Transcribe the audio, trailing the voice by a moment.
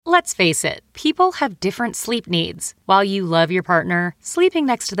Let's face it, people have different sleep needs. While you love your partner, sleeping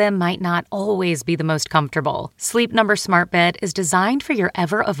next to them might not always be the most comfortable. Sleep Number Smart Bed is designed for your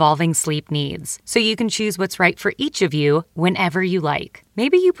ever-evolving sleep needs, so you can choose what's right for each of you whenever you like.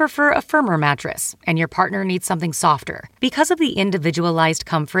 Maybe you prefer a firmer mattress, and your partner needs something softer. Because of the individualized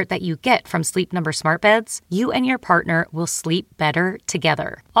comfort that you get from Sleep Number Smart Beds, you and your partner will sleep better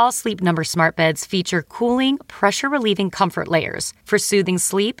together. All Sleep Number Smart Beds feature cooling, pressure-relieving comfort layers for soothing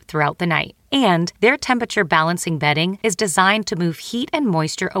sleep throughout the night. And their temperature balancing bedding is designed to move heat and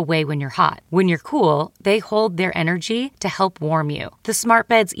moisture away when you're hot. When you're cool, they hold their energy to help warm you. The smart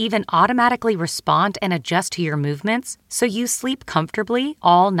beds even automatically respond and adjust to your movements, so you sleep comfortably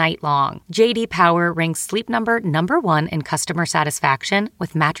all night long. J.D. Power ranks Sleep Number #1 in customer satisfaction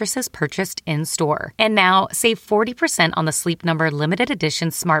with mattresses purchased in-store. And now, save 40% on the Sleep Number limited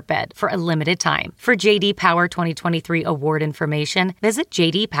edition smart bed for a limited time. For J.D. Power 2023 award information, visit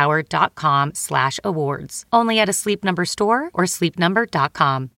jdpower.com/awards. Only at a Sleep Number store or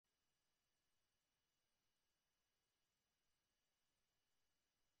sleepnumber.com.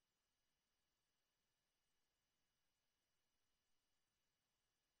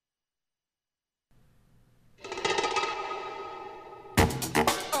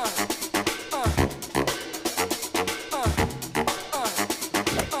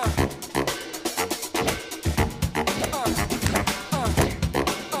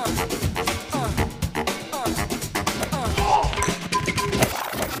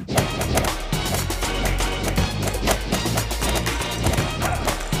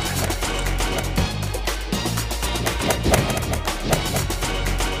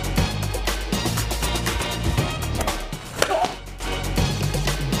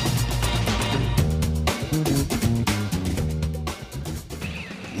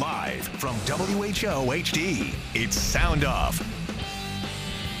 WHO HD, it's Sound Off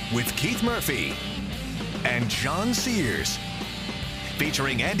with Keith Murphy and John Sears,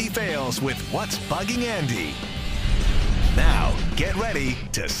 featuring Andy Fales with What's Bugging Andy. Now, get ready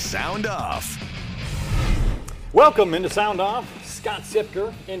to sound off. Welcome into Sound Off. Scott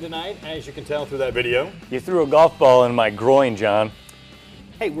Sipker in tonight, as you can tell through that video. You threw a golf ball in my groin, John.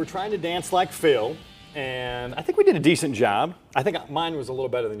 Hey, we're trying to dance like Phil, and I think we did a decent job. I think mine was a little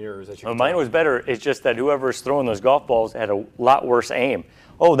better than yours. As you can mine tell. was better. It's just that whoever's throwing those golf balls had a lot worse aim.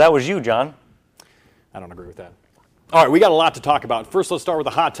 Oh, that was you, John. I don't agree with that. All right, we got a lot to talk about. First, let's start with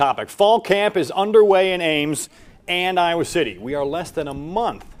a hot topic. Fall camp is underway in Ames and Iowa City. We are less than a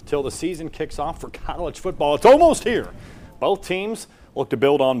month till the season kicks off for college football. It's almost here. Both teams look to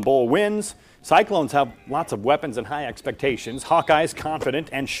build on bowl wins. Cyclones have lots of weapons and high expectations. Hawkeyes confident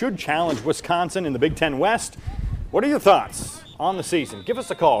and should challenge Wisconsin in the Big Ten West. What are your thoughts on the season? Give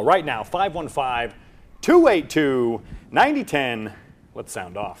us a call right now, 515-282-9010. Let's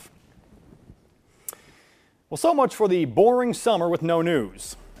sound off. Well, so much for the boring summer with no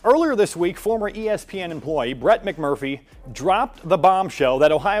news. Earlier this week, former ESPN employee Brett McMurphy dropped the bombshell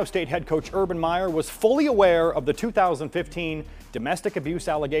that Ohio State head coach Urban Meyer was fully aware of the 2015 domestic abuse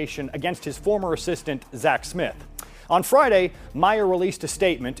allegation against his former assistant, Zach Smith. On Friday, Meyer released a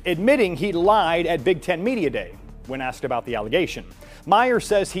statement admitting he lied at Big Ten Media Day when asked about the allegation. Meyer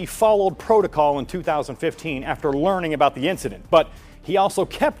says he followed protocol in 2015 after learning about the incident, but he also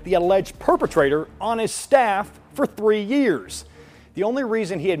kept the alleged perpetrator on his staff for 3 years. The only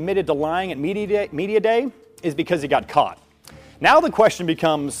reason he admitted to lying at Media Day is because he got caught. Now the question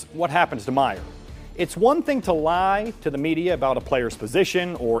becomes, what happens to Meyer? It's one thing to lie to the media about a player's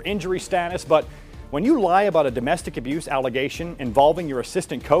position or injury status, but when you lie about a domestic abuse allegation involving your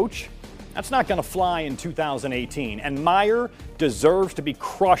assistant coach, that's not going to fly in 2018, and Meyer deserves to be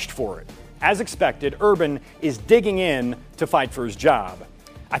crushed for it. As expected, Urban is digging in to fight for his job.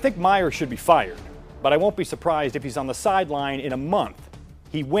 I think Meyer should be fired, but I won't be surprised if he's on the sideline in a month.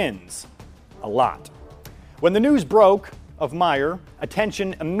 He wins a lot. When the news broke of Meyer,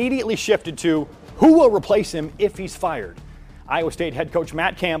 attention immediately shifted to who will replace him if he's fired. Iowa State head coach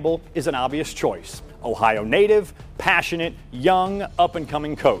Matt Campbell is an obvious choice. Ohio native, passionate, young,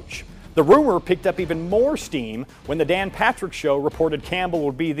 up-and-coming coach. The rumor picked up even more steam when the Dan Patrick Show reported Campbell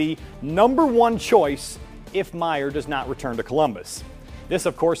would be the #1 choice if Meyer does not return to Columbus. This,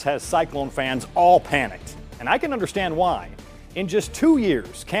 of course, has Cyclone fans all panicked, and I can understand why. In just 2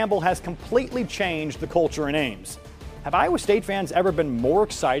 years, Campbell has completely changed the culture in Ames. Have Iowa State fans ever been more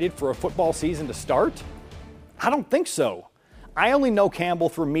excited for a football season to start? I don't think so. I only know Campbell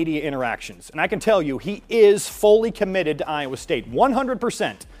through media interactions, and I can tell you he is fully committed to Iowa State,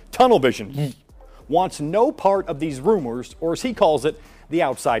 100%. Tunnel vision. He wants no part of these rumors, or as he calls it, the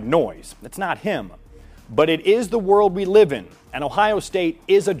outside noise. It's not him. But it is the world we live in, and Ohio State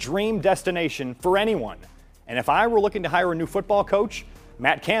is a dream destination for anyone. And if I were looking to hire a new football coach,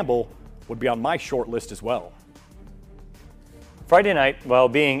 Matt Campbell would be on my short list as well. Friday night, while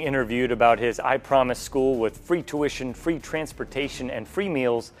being interviewed about his I Promise school with free tuition, free transportation, and free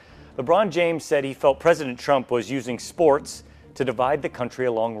meals, LeBron James said he felt President Trump was using sports to divide the country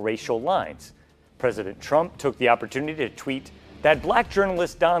along racial lines. President Trump took the opportunity to tweet that black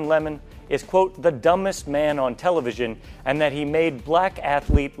journalist Don Lemon is, quote, the dumbest man on television, and that he made black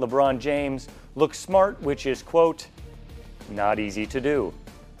athlete LeBron James look smart, which is, quote, not easy to do.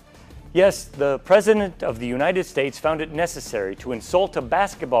 Yes, the President of the United States found it necessary to insult a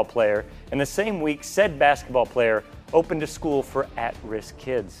basketball player, and the same week said basketball player opened a school for at-risk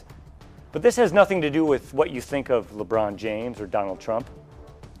kids. But this has nothing to do with what you think of LeBron James or Donald Trump.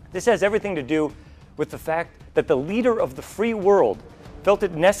 This has everything to do with the fact that the leader of the free world felt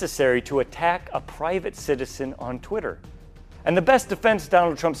it necessary to attack a private citizen on Twitter. And the best defense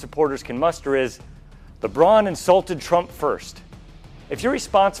Donald Trump supporters can muster is, LeBron insulted Trump first. If your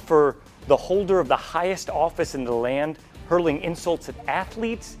response for the holder of the highest office in the land hurling insults at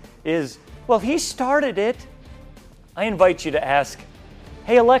athletes is, well, he started it, I invite you to ask,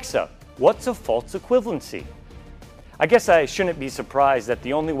 hey Alexa, what's a false equivalency? I guess I shouldn't be surprised that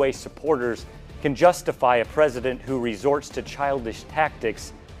the only way supporters can justify a president who resorts to childish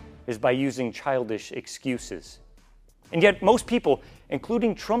tactics is by using childish excuses. And yet most people,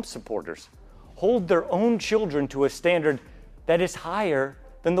 including Trump supporters, hold their own children to a standard that is higher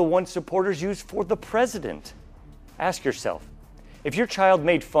than the one supporters use for the president. Ask yourself, if your child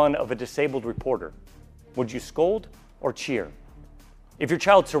made fun of a disabled reporter, would you scold or cheer? If your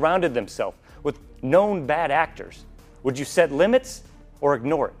child surrounded themselves with known bad actors, would you set limits or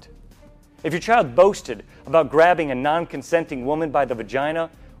ignore it? If your child boasted about grabbing a non-consenting woman by the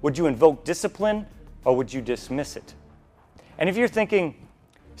vagina, would you invoke discipline or would you dismiss it? And if you're thinking,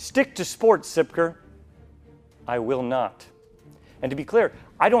 stick to sports, Sipker, I will not. And to be clear,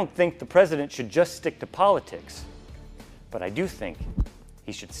 I don't think the president should just stick to politics, but I do think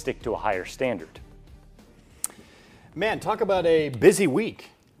he should stick to a higher standard. Man, talk about a busy week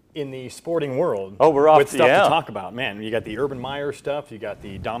in the sporting world. Oh, we're off with stuff to talk about. Man, you got the Urban Meyer stuff, you got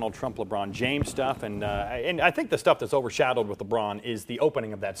the Donald Trump, LeBron James stuff, and I think the stuff that's overshadowed with LeBron is the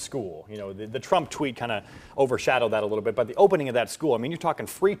opening of that school. You know, the Trump tweet kind of overshadowed that a little bit, but the opening of that school, I mean, you're talking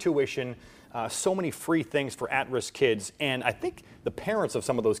free tuition, so many free things for at-risk kids, and I think the parents of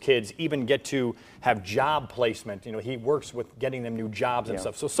some of those kids even get to have job placement. You know, he works with getting them new jobs and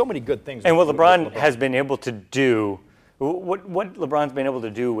stuff, so many good things. And what LeBron has been able to do, what LeBron's been able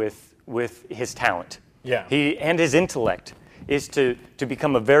to do with his talent, and his intellect, is to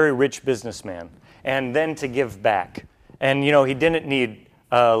become a very rich businessman and then to give back. And you know, he didn't need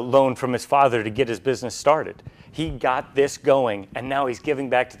a loan from his father to get his business started. He got this going, and now he's giving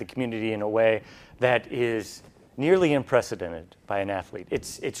back to the community in a way that is nearly unprecedented by an athlete.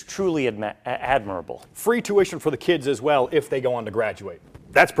 It's truly admirable. Free tuition for the kids as well if they go on to graduate.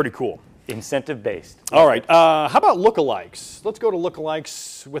 That's pretty cool. Incentive-based. All right. How about lookalikes? Let's go to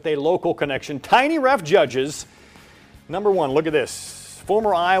lookalikes with a local connection. Tiny Ref judges. Number one, look at this.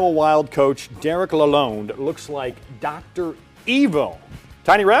 Former Iowa Wild coach Derek Lalonde looks like Dr. Evil.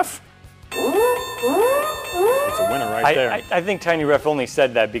 Tiny Ref? It's a winner right there. I think Tiny Ref only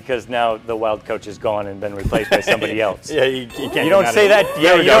said that because now the Wild coach is gone and been replaced by somebody else. You can't. You don't say that.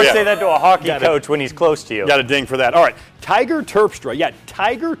 Yeah, you don't say that to a hockey coach when he's close to you. Got a ding for that. All right, Tiger Terpstra. Yeah,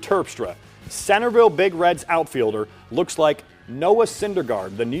 Tiger Terpstra, Centerville Big Reds outfielder, looks like Noah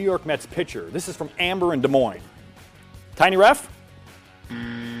Syndergaard, the New York Mets pitcher. This is from Amber in Des Moines. Tiny Ref?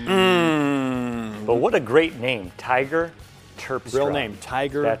 But what a great name, Tiger Terpstra. Real name,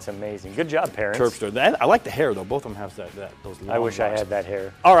 Tiger. That's amazing. Good job, parents. Terpstra. I like the hair, though. Both of them have those long I wish I locks. had that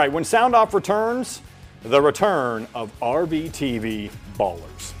hair. All right, when SoundOFF returns, the return of RVTV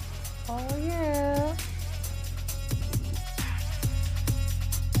Ballers. Oh, yeah.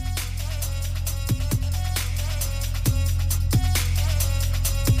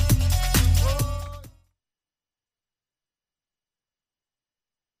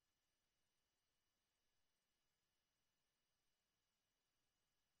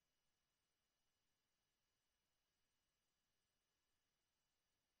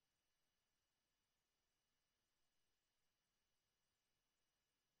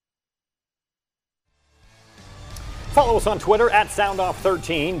 Follow us on Twitter at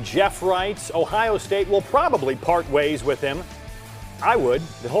SoundOff13. Jeff writes, Ohio State will probably part ways with him. I would.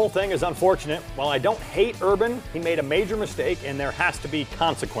 The whole thing is unfortunate. While I don't hate Urban, he made a major mistake and there has to be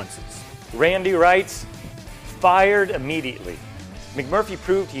consequences. Randy writes, fired immediately. McMurphy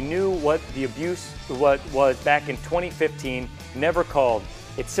proved he knew what the abuse was back in 2015, never called.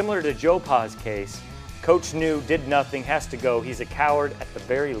 It's similar to Joe Pa's case. Coach knew, did nothing, has to go. He's a coward at the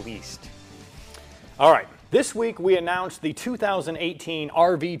very least. All right, this week we announced the 2018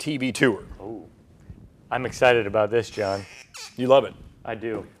 RV TV Tour. Oh, I'm excited about this, John. You love it. I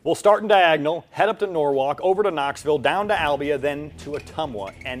do. We'll start in Diagonal, head up to Norwalk, over to Knoxville, down to Albia, then to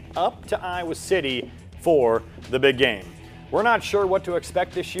Ottumwa, and up to Iowa City for the big game. We're not sure what to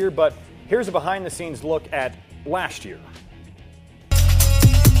expect this year, but here's a behind-the-scenes look at last year.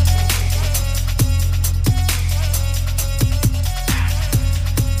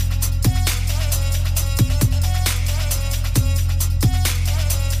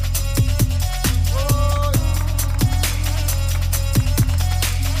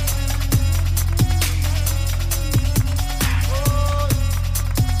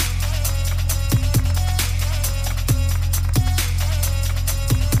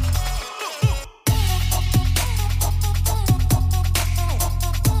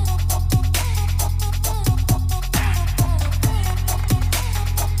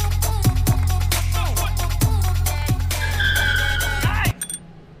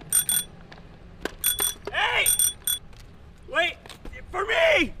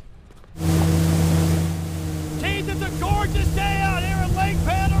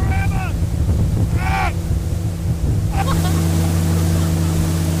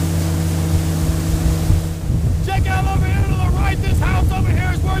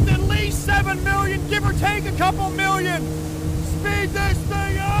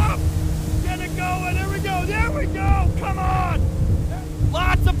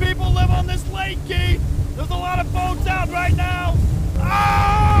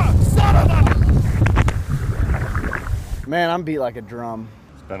 Man, I'm beat like a drum.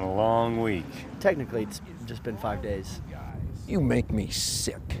 It's been a long week. Technically, it's just been 5 days. You make me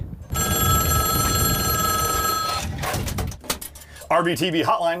sick. RVTV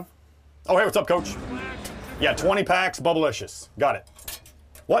hotline. Oh, hey, what's up, Coach? Yeah, 20 packs, Bubblicious. Got it.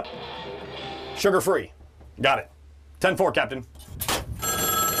 What? Sugar-free. Got it. 10-4, Captain.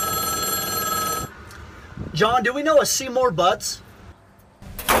 John, do we know a Seymour Butts?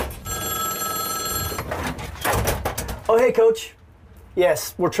 Oh, hey, Coach.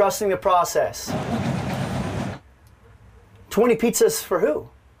 Yes, we're trusting the process. 20 pizzas for who?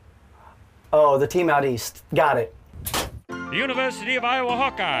 Oh, the team out east. Got it. The University of Iowa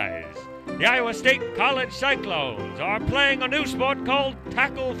Hawkeyes, the Iowa State College Cyclones are playing a new sport called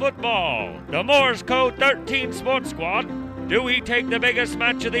tackle football. The Morse Code 13 Sports Squad. Do we take the biggest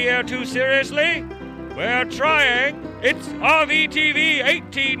match of the year too seriously? We're trying. It's RVTV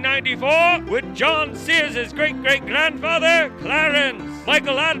 1894 with John Sears' great-great-grandfather, Clarence,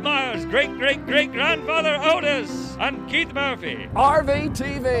 Michael Admire's great-great-great-grandfather, Otis, and Keith Murphy.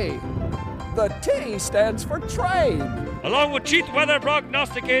 RVTV. The T stands for trade. Along with chief weather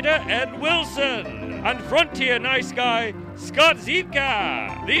prognosticator Ed Wilson and frontier nice guy Scott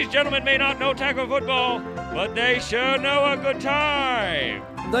Zivka. These gentlemen may not know tackle football, but they sure know a good time.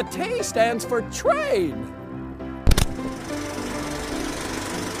 The T stands for trade.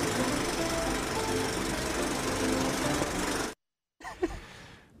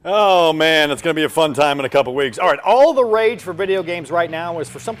 Oh, man, it's going to be a fun time in a couple weeks. All right, all the rage for video games right now is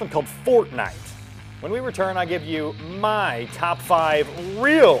for something called Fortnite. When we return, I give you my top 5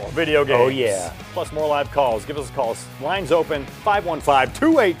 real video games. Oh, yeah. Plus more live calls. Give us a call. Lines open,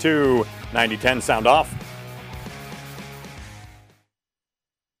 515-282-9010. Sound off.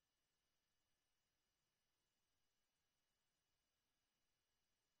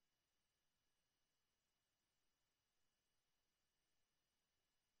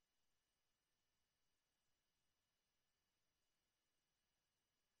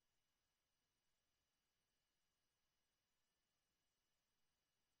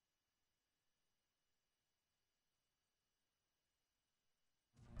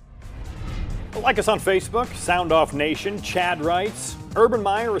 Like us on Facebook, SoundOFF Nation. Chad writes, Urban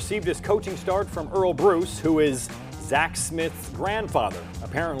Meyer received his coaching start from Earl Bruce, who is Zach Smith's grandfather.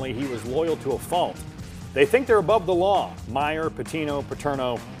 Apparently, he was loyal to a fault. They think they're above the law. Meyer, Patino,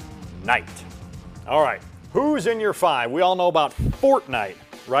 Paterno, Knight. All right, who's in your 5? We all know about Fortnite,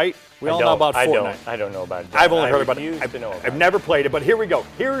 right? We all know about Fortnite. I don't know about it. I've only heard about it. I've never played it, but here we go.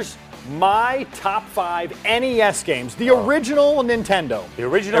 Here's my top 5 NES games. The original Nintendo. The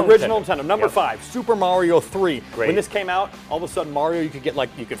original Nintendo. Number 5, Super Mario 3. Great. When this came out, all of a sudden Mario, you could get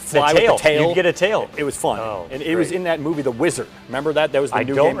you could fly the tail. with the tail. You'd get a tail. It was fun. Oh, and it was in that movie, The Wizard. Remember that? That was the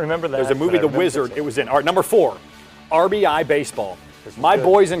new game. I don't remember that. There's a movie, The Wizard. It was in. All right, number 4, RBI Baseball. My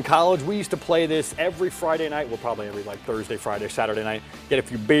boys in college, we used to play this every Friday night. Well, probably every Thursday, Friday, Saturday night. Get a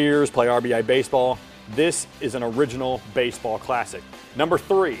few beers, play RBI baseball. This is an original baseball classic. Number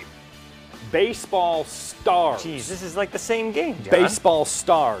 3, Baseball Stars. Geez, this is like the same game, John. Baseball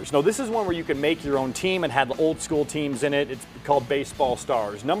Stars. No, this is one where you can make your own team and had old school teams in it. It's called Baseball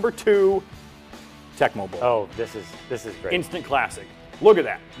Stars. Number 2, Tecmo Bowl. Oh, this is great. Instant classic. Look at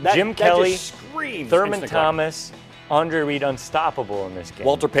that. Jim Kelly, just screams Thurman instant Thomas, Andre Reed, unstoppable in this game.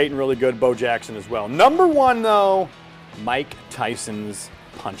 Walter Payton, really good. Bo Jackson as well. Number 1, though, Mike Tyson's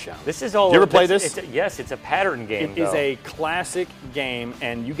Punch-Out. This is all. You ever play this? Yes, it's a pattern game. It is a classic game,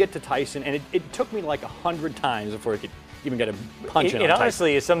 and you get to Tyson, and it took me like 100 times before I could even get a punch in on It Tyson.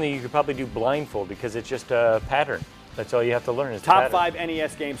 honestly is something you could probably do blindfold because it's just a pattern. That's all you have to learn is Top 5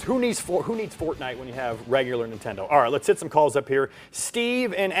 NES games. Who needs Fortnite when you have regular Nintendo? All right, let's hit some calls up here.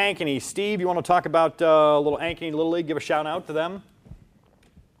 Steve in Ankeny. Steve, you want to talk about little Ankeny Little League? Give a shout out to them.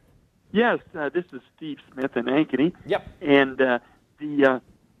 Yes, this is Steve Smith in Ankeny. Yep. And the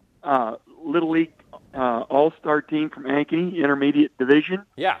Little League All-Star team from Ankeny, Intermediate Division.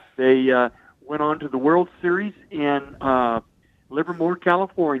 Yeah. They went on to the World Series in Livermore,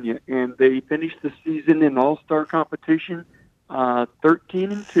 California, and they finished the season in All-Star competition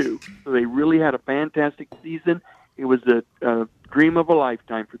 13-2. So they really had a fantastic season. It was a dream of a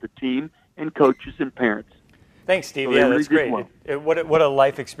lifetime for the team and coaches and parents. Thanks, Steve. So yeah, that's great. Well. What a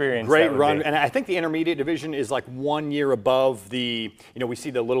life experience. Great run. And I think the Intermediate Division is like 1 year above the, we see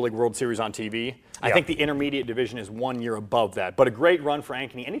the Little League World Series on TV. I think the Intermediate Division is 1 year above that. But a great run for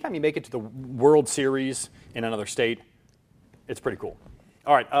Ankeny. Anytime you make it to the World Series in another state, it's pretty cool.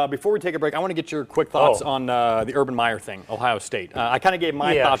 All right, before we take a break, I want to get your quick thoughts on the Urban Meyer thing, Ohio State. I kind of gave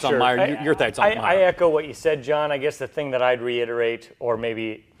my thoughts on Meyer, your thoughts on Meyer. I echo what you said, John. I guess the thing that I'd reiterate or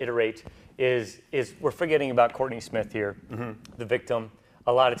maybe iterate is we're forgetting about Courtney Smith here, the victim.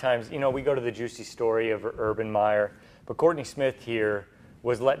 A lot of times, we go to the juicy story of Urban Meyer, but Courtney Smith here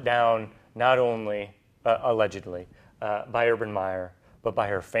was let down not only, allegedly, by Urban Meyer, but by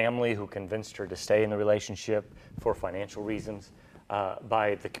her family who convinced her to stay in the relationship for financial reasons,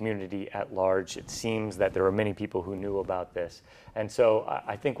 by the community at large. It seems that there are many people who knew about this. And so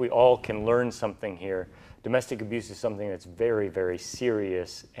I think we all can learn something here. Domestic abuse is something that's very, very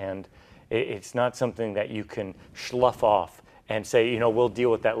serious, and it's not something that you can slough off and say, we'll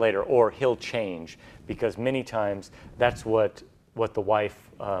deal with that later, or he'll change, because many times that's what the wife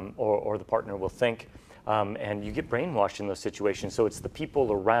or the partner will think. And you get brainwashed in those situations. So it's the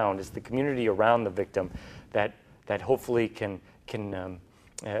people around, it's the community around the victim that hopefully can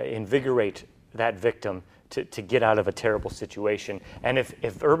invigorate that victim to get out of a terrible situation. And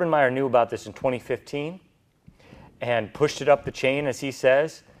if Urban Meyer knew about this in 2015 and pushed it up the chain, as he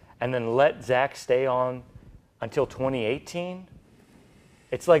says, and then let Zach stay on until 2018,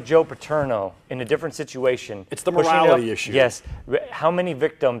 it's like Joe Paterno in a different situation. It's the morality issue. Yes. How many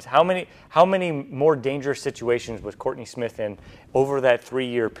victims, how many more dangerous situations was Courtney Smith in over that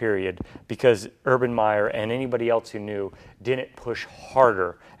 3-year period because Urban Meyer and anybody else who knew didn't push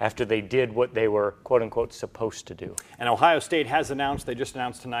harder after they did what they were, quote unquote, supposed to do. And Ohio State has announced, they just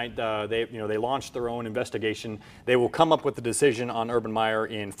announced tonight, they launched their own investigation. They will come up with the decision on Urban Meyer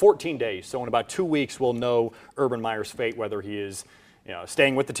in 14 days. So in about 2 weeks, we'll know Urban Meyer's fate, whether he is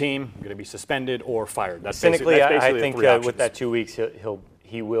staying with the team, going to be suspended, or fired. That's cynically, I think with that 2 weeks,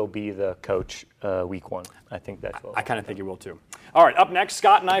 he will be the coach week 1. I think that's what I kind of think he will too. All right, up next,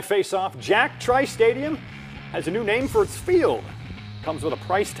 Scott and I face off. Jack Trice Stadium has a new name for its field. Comes with a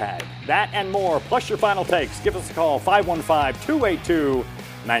price tag. That and more, plus your final takes. Give us a call,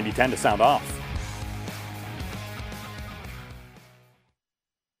 515-282-9010 to sound off.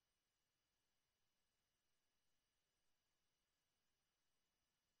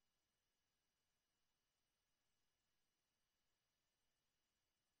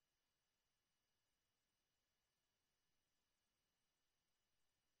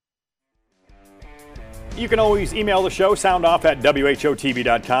 You can always email the show,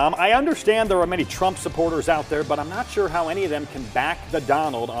 soundoff@whotv.com. I understand there are many Trump supporters out there, but I'm not sure how any of them can back the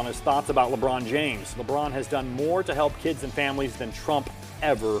Donald on his thoughts about LeBron James. LeBron has done more to help kids and families than Trump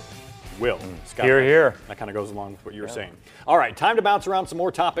ever will. Scott, here. That kind of goes along with what you were saying. All right, time to bounce around some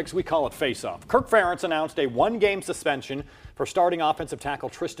more topics. We call it Face Off. Kirk Ferentz announced a 1-game suspension for starting offensive tackle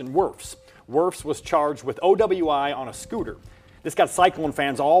Tristan Wirfs. Wirfs was charged with OWI on a scooter. This got Cyclone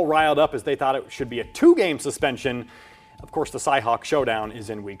fans all riled up as they thought it should be a 2-game suspension. Of course, the Cy-Hawk showdown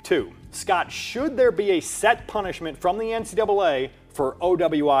is in week 2. Scott, should there be a set punishment from the NCAA for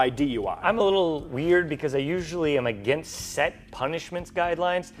OWI DUI. I'm a little weird because I usually am against set punishments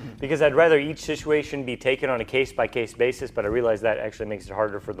guidelines because I'd rather each situation be taken on a case-by-case basis, but I realize that actually makes it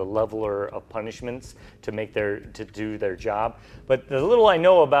harder for the leveler of punishments to do their job. But the little I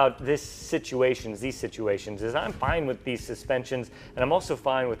know about these situations is I'm fine with these suspensions, and I'm also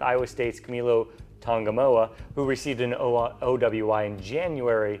fine with Iowa State's Camilo Tongamoa, who received an OWI in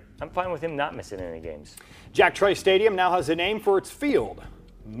January. I'm fine with him not missing any games. Jack Trice Stadium now has a name for its field,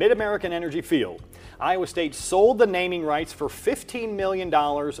 Mid-American Energy Field. Iowa State sold the naming rights for $15 million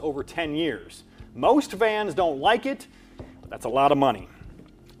over 10 years. Most fans don't like it, but that's a lot of money.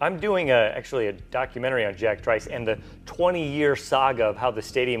 I'm doing actually a documentary on Jack Trice and the 20-year saga of how the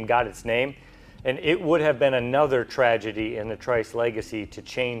stadium got its name. And it would have been another tragedy in the Trice legacy to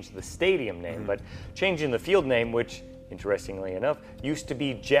change the stadium name, but changing the field name, which, interestingly enough, used to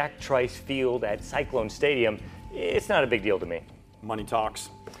be Jack Trice Field at Cyclone Stadium, it's not a big deal to me. Money talks.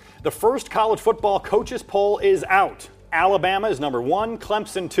 The first college football coaches poll is out. Alabama is number 1,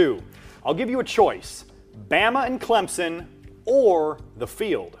 Clemson 2. I'll give you a choice, Bama and Clemson or the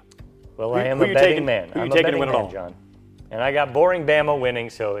field. Well, I am a betting man. I'm a betting man, John. And I got boring Bama winning,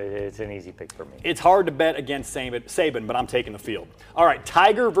 so it's an easy pick for me. It's hard to bet against Saban, but I'm taking the field. All right,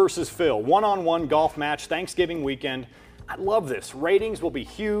 Tiger versus Phil, one-on-one golf match, Thanksgiving weekend. I love this. Ratings will be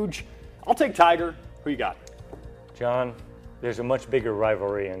huge. I'll take Tiger. Who you got? John, there's a much bigger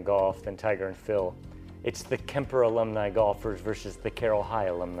rivalry in golf than Tiger and Phil. It's the Kemper alumni golfers versus the Carroll High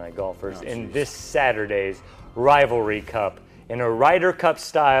alumni golfers in this Saturday's Rivalry Cup. In a Ryder Cup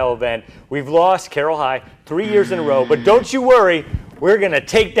style event. We've lost Carroll High 3 years in a row, but don't you worry, we're going to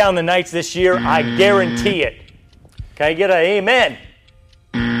take down the Knights this year. I guarantee it. Can I get an amen?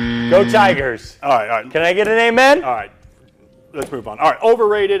 Go Tigers. All right. Can I get an amen? All right, let's move on. All right,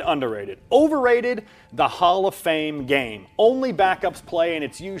 overrated, underrated. Overrated, the Hall of Fame game. Only backups play, and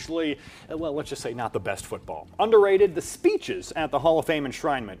it's usually, well, let's just say not the best football. Underrated, the speeches at the Hall of Fame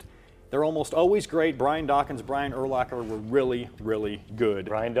enshrinement. They're almost always great. Brian Dawkins, Brian Urlacher were really, really good.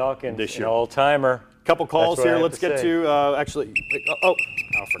 Brian Dawkins, this year. An all-timer. Couple calls here. Let's get to I forgot. Oh,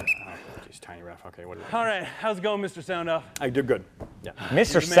 geez, tiny ref. Okay, what is it? All right, how's it going, Mr. SoundOFF? I do good. Yeah.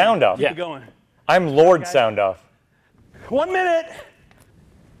 Mr. SoundOFF. Keep it going. I'm Lord SoundOFF. 1 minute.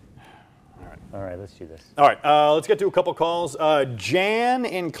 All right, let's do this. All right, let's get to a couple calls. Jan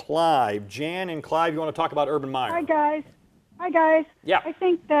and Clive. Jan and Clive, you want to talk about Urban Meyer? Hi, guys. Yeah. I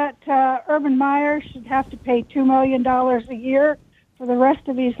think that Urban Meyer should have to pay $2 million a year for the rest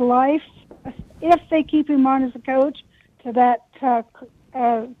of his life if they keep him on as a coach to that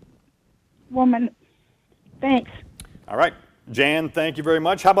woman. Thanks. All right. Jan, thank you very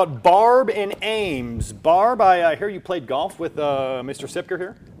much. How about Barb in Ames? Barb, I hear you played golf with Mr. Sipker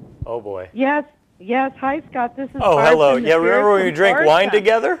here? Oh, boy. Yes. Hi, Scott. This is Oh, Barb hello. from the Yeah, remember when we drank wine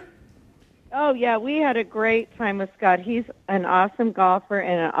together? Oh, yeah. We had a great time with Scott. He's an awesome golfer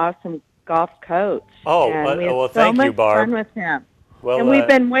and an awesome golf coach. Oh, and we had well, so thank you, much Barb. fun with him. Well, and we've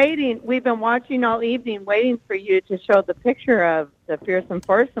been waiting. We've been watching all evening, waiting for you to show the picture of the fearsome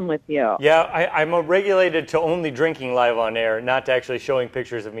foursome with you. Yeah, I'm regulated to only drinking live on air, not to actually showing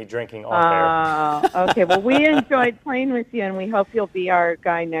pictures of me drinking off air. Okay. Well, we enjoyed playing with you, and we hope you'll be our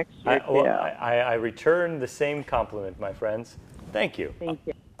guy next year, too. I return the same compliment, my friends. Thank you. Thank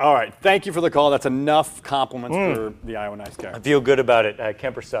you. All right. Thank you for the call. That's enough compliments for the Iowa Nice Guy. I feel good about it.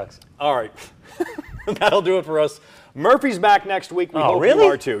 Kemper sucks. All right. That'll do it for us. Murphy's back next week. We hope really?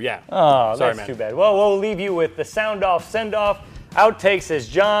 you are too. Yeah. Oh, sorry, that's man. too bad. Well, we'll leave you with the SoundOFF send-off outtakes as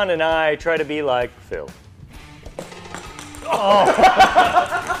John and I try to be like Phil.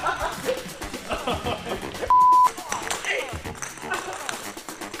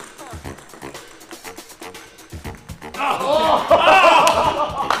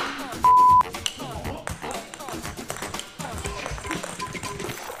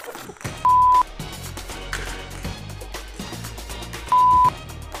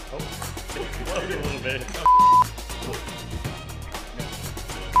 A little bit.